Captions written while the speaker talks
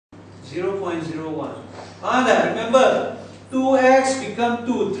0.01. Remember, 2x become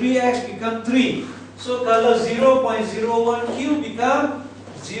 2, 3x become 3. So kalau 0.01 Q become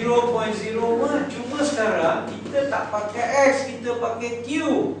 0.01. Cuma sekarang kita tak pakai X, kita pakai Q.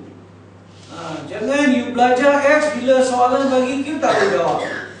 Jangan you belajar X, bila soalan bagi Q tak boleh jawab,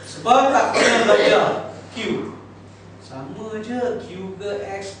 sebab tak pernah belajar Q. Sama je, Q ke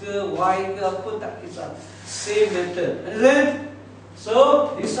X ke Y ke apa tak kisah, same method. Understand? So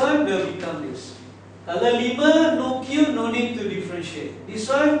this one will become this. Kalau 5, no Q, no need to differentiate.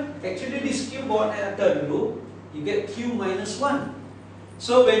 This one, actually this Q bawa naik atas dulu, you get Q minus 1.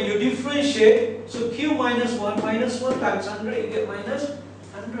 So when you differentiate, so Q minus 1 times 100, you get minus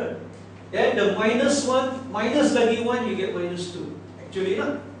 100. Then the minus 1, minus lagi 1, you get minus 2. Actually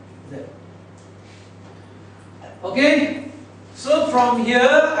lah. Okay, so from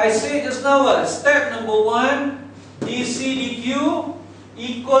here, I say just now, step number 1, dC dQ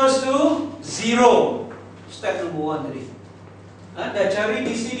equals to 0. Step number 1 tadi. Dah cari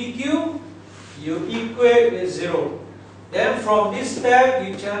dC dQ, you equate with 0. Then from this step,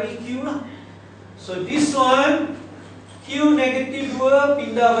 you cari Q lah. So this one, Q negative 2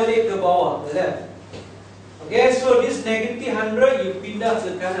 pindah balik ke bawah, betul? Okay, so this negative 100 you pindah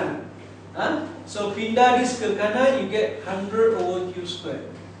ke kanan. So pindah this ke kanan, you get 100 over Q square.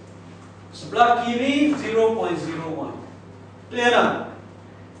 Sebelah kiri 0.01. Clear tak?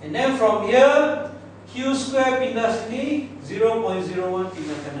 And then from here, Q square pindah sini, 0.01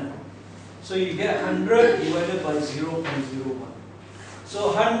 pindah kanan. So you get 100 divided by 0.01.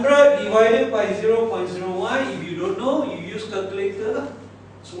 So 100 divided by 0.01, if you don't know, you use calculator lah.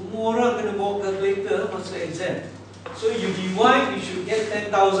 Semua orang kena bawa calculator masa exam. So you divide, you should get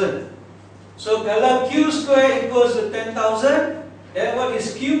 10,000. So kalau Q square equals to 10,000, then what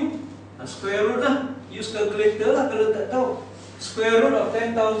is Q? Square root lah. Use calculator lah kalau tak tahu. Square root of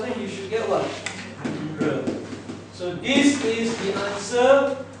 10,000, you should get what? 100. So this is the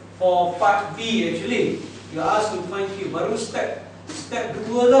answer for part B actually. You are asked to find Q. Baru step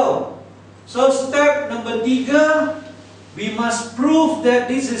 2 tau. So step number 3, we must prove that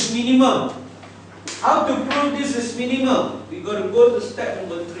this is minimum. How to prove this is minimum? We got to go to step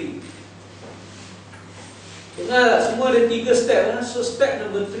number 3. Dengar tak? Semua ada 3 step. So step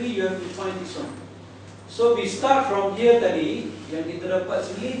number 3, you have to find this one. So we start from here tadi, yang kita dapat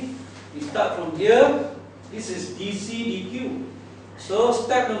sini. We start from here. This is dC dQ. So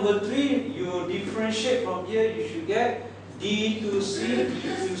step number 3, you differentiate from here, you should get d2c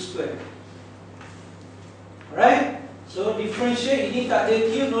dq square. Alright? So differentiate, ini tak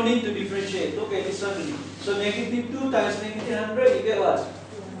ada Q, no need to differentiate. Look at this one only. So negative 2 times negative 100, you get what?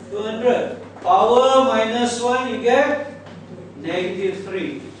 200. Power minus 1, you get negative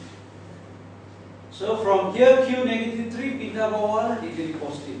 3. So from here, Q negative 3, pindah bawah lah, dia jadi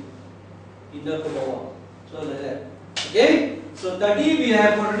positif. Pindah ke bawah. So like that. Okay? So tadi we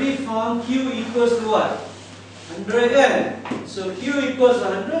have already found Q equals to what? 100 kan? So Q equals to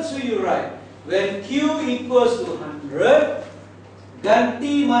 100, so you write. When Q equals to 100,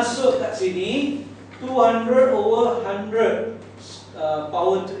 ganti masuk kat sini 200 over 100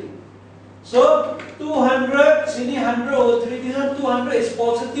 power 3. So 200 sini 100 over 3, this one 200 is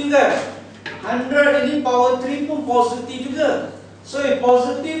positive kan? 100 ini power 3 pun positif juga. So if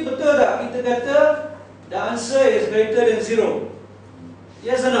positif, betul tak? Kita kata the answer is greater than 0.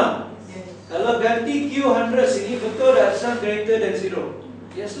 Yes or no? Yes. Kalau ganti Q 100 sini, betul tak answer greater than 0?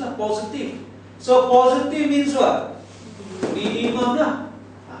 Yes lah, positif. So positive means what? Minimum lah.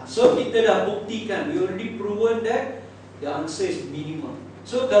 So kita dah buktikan, we already proven that the answer is minimum.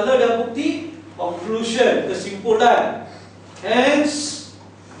 So kalau dah bukti, conclusion, kesimpulan. Hence,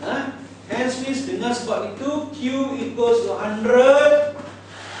 hence means dengan sebab itu Q equals to 100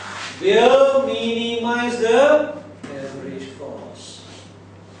 will minimize the average cost.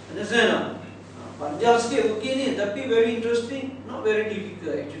 Understand tak? Panjang sikit begini, tapi very interesting, not very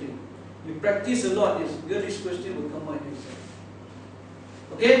difficult actually. You practice a lot, this question will come out yourself.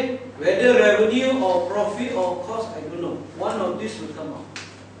 Okay? Whether revenue or profit or cost, I don't know. One of this will come out.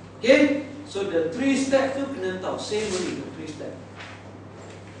 Okay? So the 3 steps tu kena tahu, same only the 3 steps.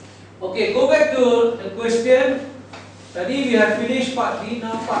 Okay, go back to the question. Tadi we have finished part B,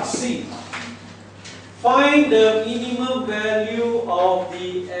 now part C. Find the minimum value of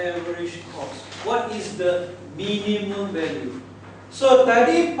the average cost. What is the minimum value? So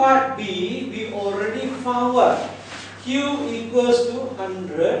tadi part B, we already found what? Q equals to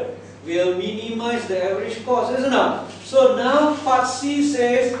 100 will minimize the average cost, isn't it? So now part C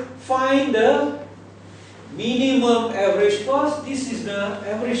says find the minimum average cost. This is the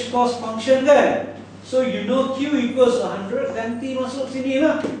average cost function kan? So you know Q equals 100, ganti masuk sini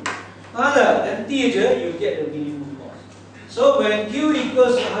lah. Ganti aja, you get the minimum cost. So when Q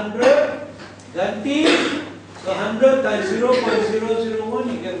equals 100, ganti, so 100 times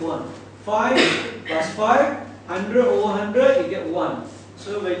 0.001, you get 1. 5 plus 5, 100 over 100, you get 1.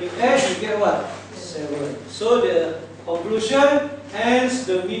 So when you add, you get what? 7. So the conclusion, hence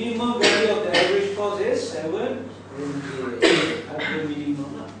the minimum value of the average cost is 7 ringgit. At the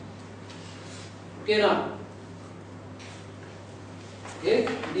minimum. Okay now? Okay,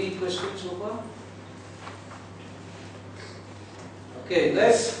 any questions so far? Okay,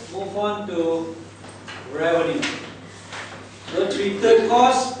 let's move on to revenue. So treated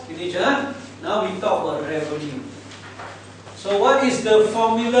cost, finish, huh? Now we talk about revenue. So what is the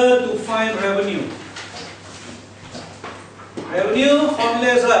formula to find revenue? Revenue formula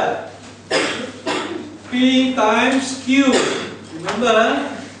is what? P times Q. Remember,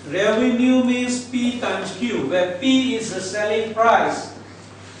 revenue means P times Q, where P is the selling price.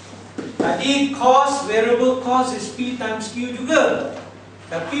 Tadi cost, variable cost is P times Q juga.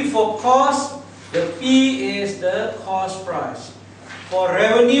 Tapi for cost, the P is the cost price. For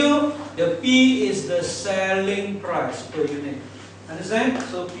revenue, the P is the selling price per unit. Understand?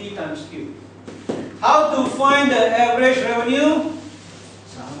 So P times Q. How to find the average revenue?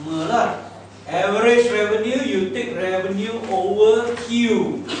 Sama lah. Average revenue, you take revenue over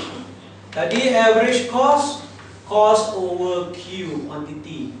Q. Tadi average cost, cost over Q,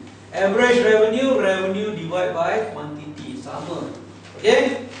 quantity. Average revenue, revenue divided by quantity. Sama.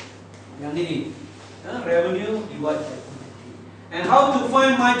 Okay? Yang ini. Revenue divided by quantity. And how to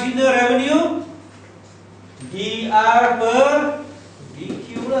find marginal revenue? DR per DQ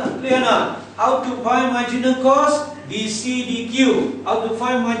lah. Clear nak? How to find marginal cost? DC DQ. How to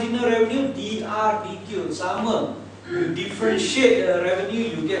find marginal revenue? DR DQ. Sama. You differentiate the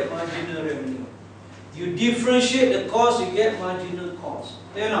revenue, you get marginal revenue. You differentiate the cost, you get marginal cost.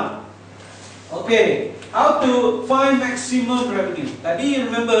 Clear not? Okay. How to find maximum revenue? Tadi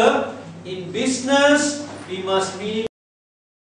remember, in business, we must minimize